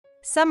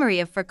Summary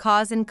of For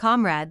Cause and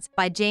Comrades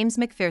by James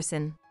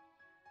McPherson.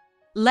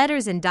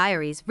 Letters and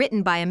diaries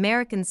written by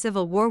American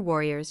Civil War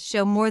warriors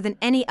show more than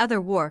any other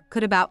war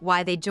could about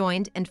why they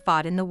joined and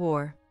fought in the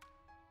war.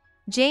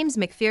 James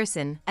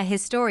McPherson, a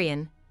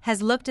historian,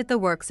 has looked at the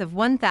works of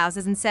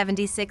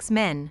 1,076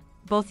 men,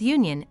 both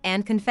Union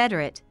and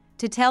Confederate,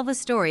 to tell the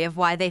story of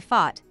why they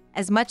fought,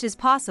 as much as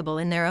possible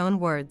in their own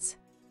words.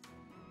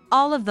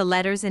 All of the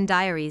letters and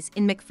diaries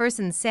in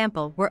McPherson's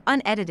sample were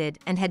unedited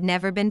and had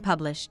never been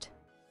published.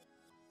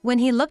 When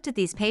he looked at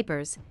these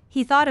papers,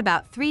 he thought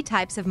about three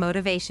types of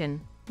motivation: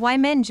 why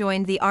men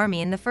joined the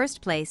army in the first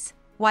place,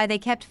 why they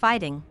kept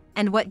fighting,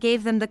 and what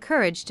gave them the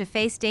courage to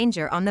face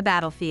danger on the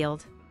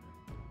battlefield.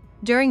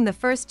 During the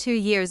first 2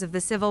 years of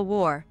the Civil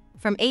War,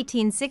 from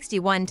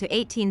 1861 to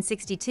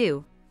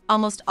 1862,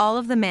 almost all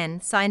of the men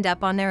signed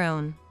up on their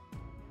own.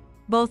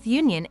 Both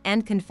Union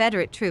and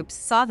Confederate troops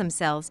saw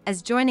themselves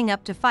as joining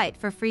up to fight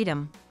for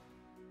freedom.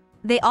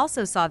 They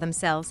also saw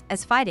themselves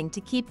as fighting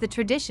to keep the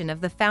tradition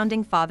of the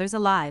Founding Fathers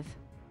alive.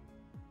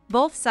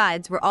 Both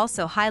sides were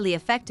also highly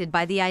affected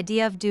by the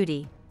idea of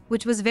duty,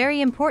 which was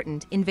very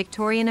important in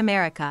Victorian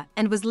America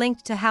and was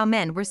linked to how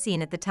men were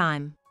seen at the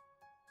time.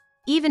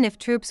 Even if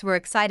troops were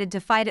excited to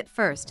fight at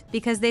first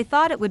because they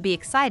thought it would be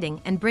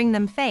exciting and bring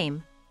them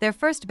fame, their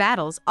first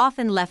battles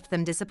often left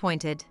them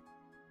disappointed.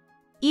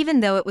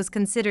 Even though it was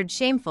considered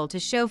shameful to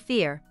show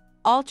fear,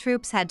 all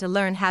troops had to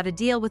learn how to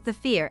deal with the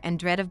fear and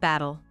dread of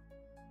battle.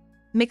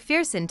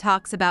 McPherson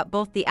talks about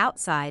both the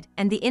outside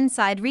and the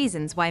inside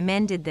reasons why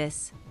men did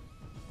this.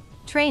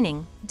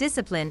 Training,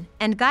 discipline,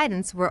 and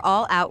guidance were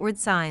all outward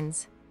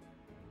signs.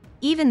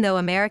 Even though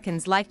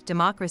Americans liked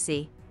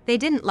democracy, they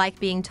didn't like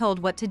being told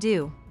what to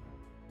do.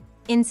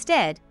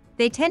 Instead,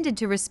 they tended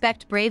to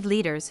respect brave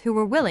leaders who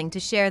were willing to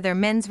share their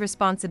men's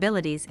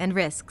responsibilities and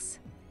risks.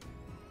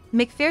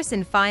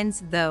 McPherson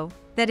finds, though,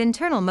 that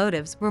internal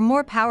motives were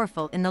more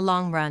powerful in the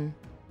long run.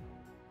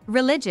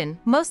 Religion,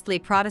 mostly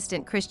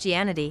Protestant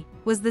Christianity,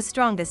 was the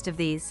strongest of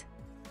these.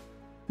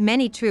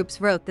 Many troops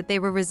wrote that they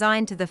were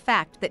resigned to the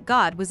fact that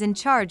God was in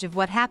charge of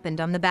what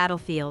happened on the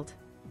battlefield.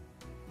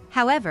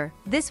 However,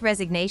 this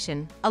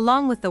resignation,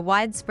 along with the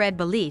widespread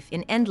belief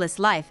in endless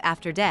life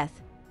after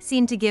death,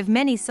 seemed to give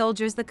many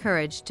soldiers the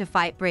courage to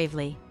fight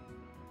bravely.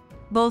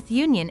 Both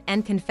Union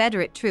and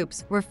Confederate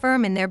troops were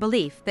firm in their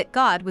belief that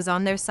God was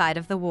on their side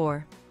of the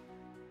war.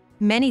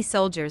 Many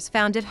soldiers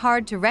found it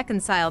hard to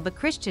reconcile the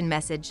Christian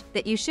message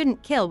that you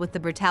shouldn't kill with the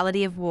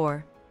brutality of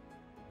war.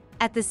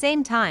 At the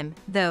same time,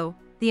 though,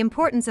 the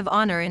importance of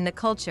honor in the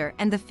culture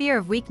and the fear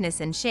of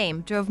weakness and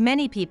shame drove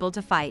many people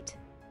to fight.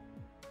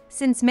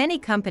 Since many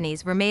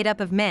companies were made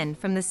up of men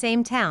from the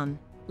same town,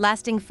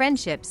 lasting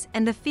friendships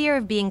and the fear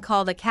of being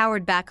called a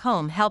coward back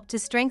home helped to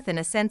strengthen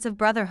a sense of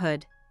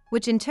brotherhood,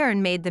 which in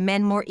turn made the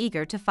men more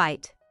eager to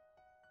fight.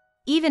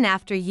 Even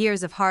after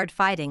years of hard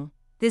fighting,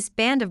 this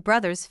band of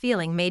brothers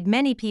feeling made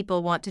many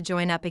people want to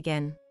join up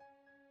again.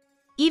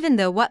 Even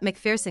though what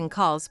McPherson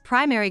calls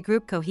primary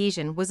group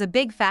cohesion was a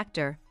big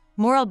factor,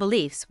 moral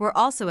beliefs were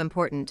also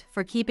important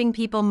for keeping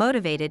people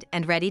motivated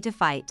and ready to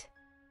fight.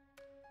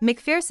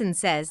 McPherson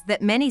says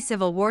that many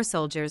Civil War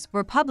soldiers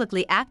were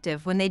publicly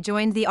active when they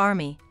joined the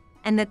army,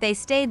 and that they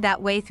stayed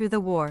that way through the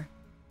war.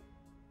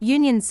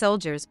 Union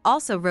soldiers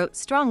also wrote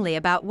strongly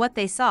about what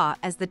they saw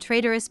as the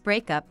traitorous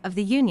breakup of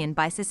the Union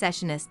by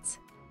secessionists.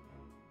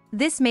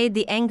 This made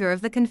the anger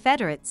of the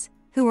Confederates,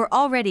 who were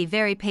already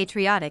very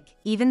patriotic,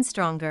 even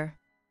stronger.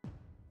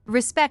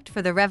 Respect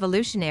for the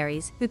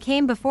revolutionaries who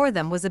came before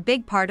them was a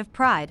big part of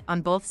pride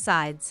on both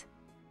sides.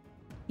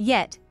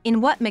 Yet,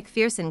 in what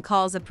McPherson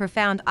calls a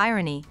profound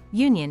irony,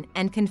 Union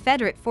and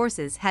Confederate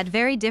forces had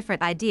very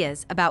different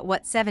ideas about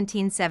what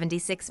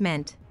 1776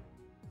 meant.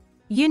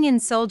 Union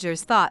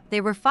soldiers thought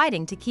they were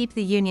fighting to keep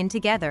the Union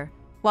together,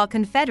 while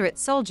Confederate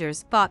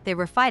soldiers thought they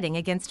were fighting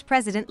against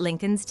President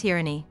Lincoln's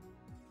tyranny.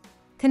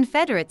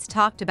 Confederates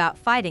talked about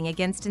fighting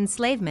against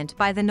enslavement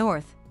by the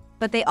North,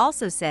 but they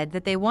also said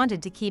that they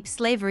wanted to keep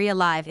slavery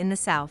alive in the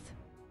South.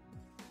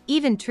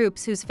 Even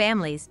troops whose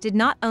families did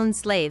not own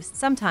slaves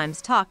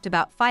sometimes talked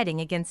about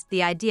fighting against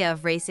the idea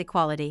of race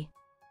equality.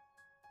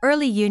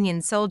 Early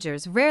Union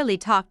soldiers rarely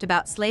talked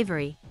about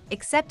slavery,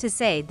 except to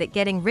say that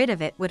getting rid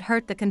of it would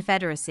hurt the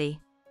Confederacy.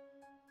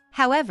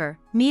 However,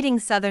 meeting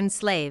Southern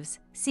slaves,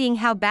 seeing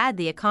how bad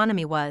the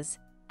economy was,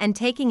 and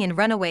taking in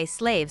runaway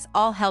slaves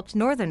all helped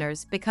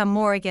Northerners become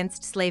more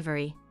against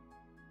slavery.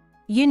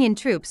 Union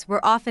troops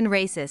were often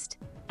racist,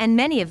 and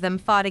many of them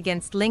fought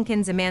against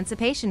Lincoln's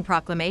Emancipation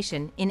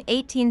Proclamation in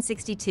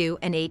 1862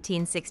 and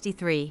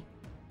 1863.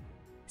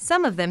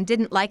 Some of them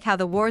didn't like how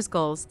the war's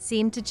goals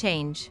seemed to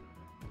change.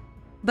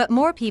 But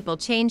more people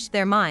changed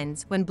their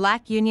minds when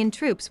Black Union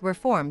troops were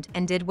formed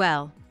and did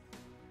well.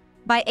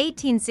 By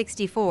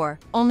 1864,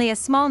 only a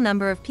small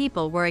number of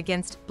people were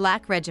against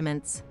black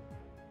regiments.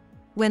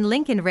 When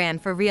Lincoln ran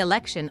for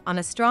re-election on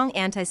a strong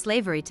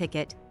anti-slavery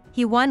ticket,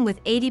 he won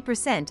with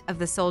 80% of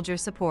the soldier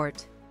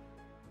support.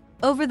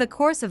 Over the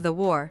course of the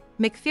war,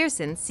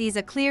 McPherson sees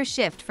a clear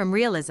shift from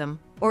realism,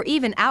 or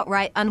even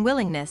outright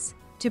unwillingness,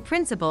 to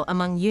principle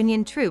among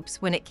Union troops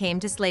when it came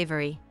to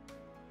slavery.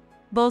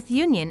 Both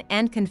Union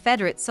and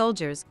Confederate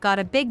soldiers got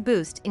a big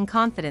boost in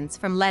confidence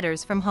from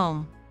letters from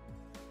home.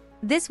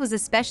 This was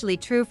especially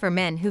true for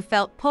men who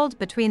felt pulled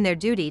between their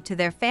duty to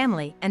their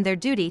family and their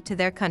duty to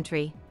their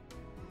country.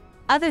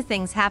 Other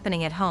things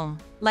happening at home,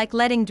 like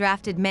letting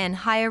drafted men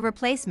hire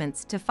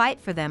replacements to fight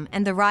for them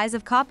and the rise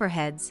of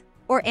Copperheads,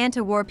 or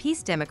anti-war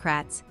peace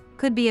Democrats,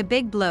 could be a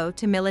big blow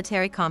to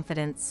military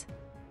confidence.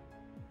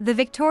 The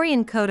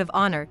Victorian Code of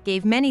Honor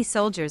gave many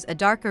soldiers a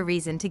darker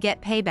reason to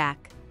get payback,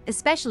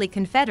 especially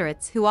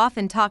Confederates who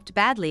often talked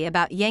badly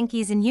about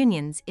Yankees and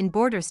Unions in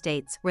border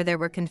states where there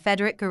were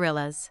Confederate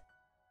guerrillas.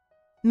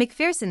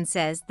 McPherson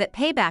says that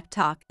payback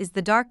talk is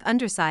the dark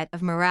underside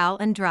of morale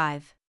and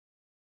drive.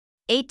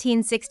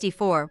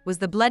 1864 was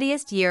the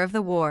bloodiest year of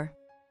the war.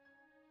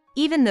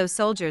 Even though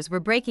soldiers were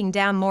breaking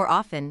down more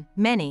often,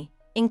 many,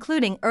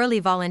 including early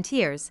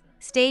volunteers,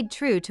 stayed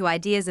true to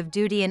ideas of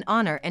duty and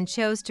honor and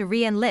chose to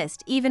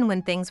re-enlist even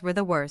when things were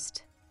the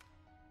worst.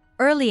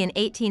 Early in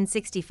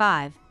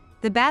 1865,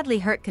 the badly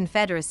hurt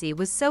Confederacy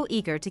was so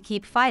eager to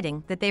keep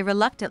fighting that they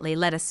reluctantly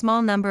let a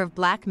small number of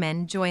black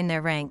men join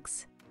their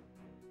ranks.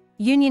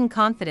 Union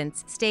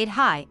confidence stayed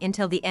high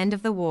until the end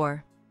of the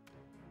war.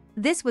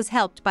 This was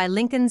helped by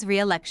Lincoln's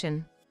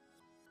re-election.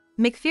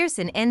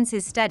 McPherson ends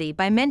his study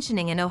by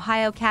mentioning an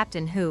Ohio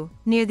captain who,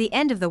 near the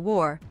end of the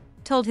war,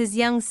 told his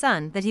young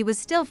son that he was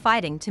still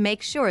fighting to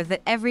make sure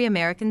that every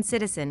American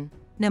citizen,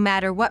 no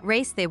matter what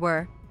race they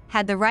were,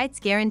 had the rights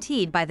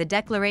guaranteed by the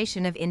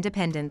Declaration of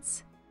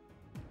Independence.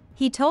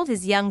 He told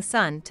his young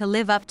son to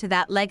live up to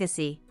that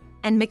legacy,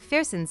 and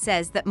McPherson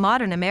says that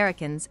modern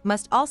Americans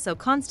must also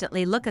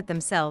constantly look at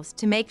themselves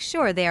to make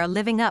sure they are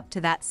living up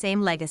to that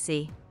same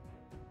legacy.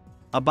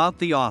 About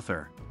the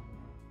author.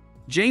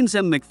 James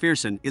M.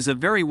 McPherson is a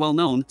very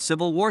well-known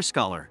Civil War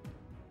scholar.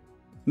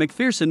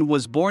 McPherson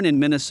was born in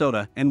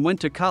Minnesota and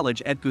went to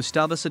college at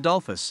Gustavus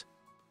Adolphus.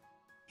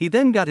 He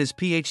then got his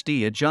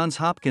Ph.D. at Johns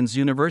Hopkins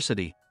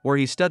University, where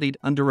he studied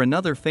under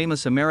another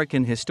famous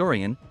American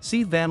historian,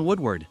 C. Van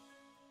Woodward.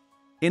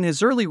 In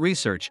his early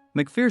research,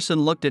 McPherson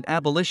looked at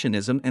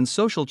abolitionism and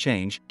social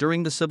change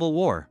during the Civil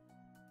War.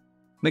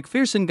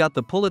 McPherson got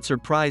the Pulitzer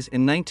Prize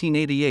in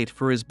 1988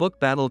 for his book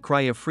Battle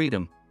Cry of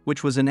Freedom,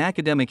 which was an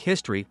academic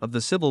history of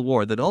the Civil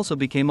War that also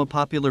became a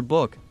popular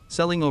book,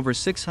 selling over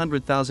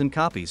 600,000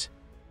 copies.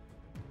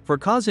 For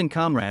Cause and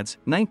Comrades,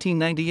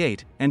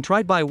 1998, and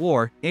Tried by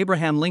War,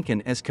 Abraham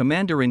Lincoln as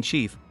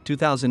Commander-in-Chief,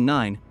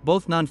 2009,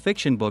 both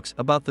nonfiction books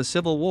about the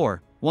Civil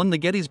War, won the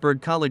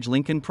Gettysburg College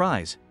Lincoln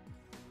Prize.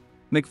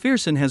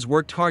 McPherson has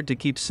worked hard to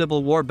keep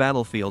Civil War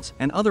battlefields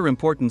and other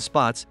important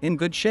spots in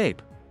good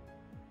shape.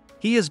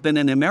 He has been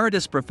an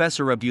emeritus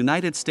professor of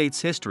United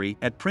States history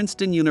at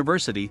Princeton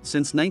University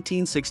since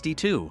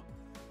 1962.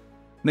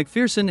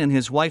 McPherson and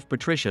his wife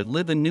Patricia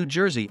live in New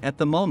Jersey at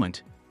the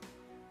moment.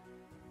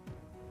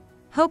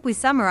 Hope we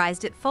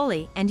summarized it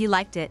fully and you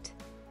liked it.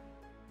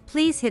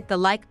 Please hit the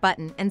like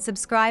button and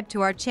subscribe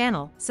to our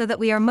channel so that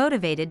we are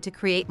motivated to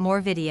create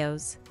more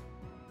videos.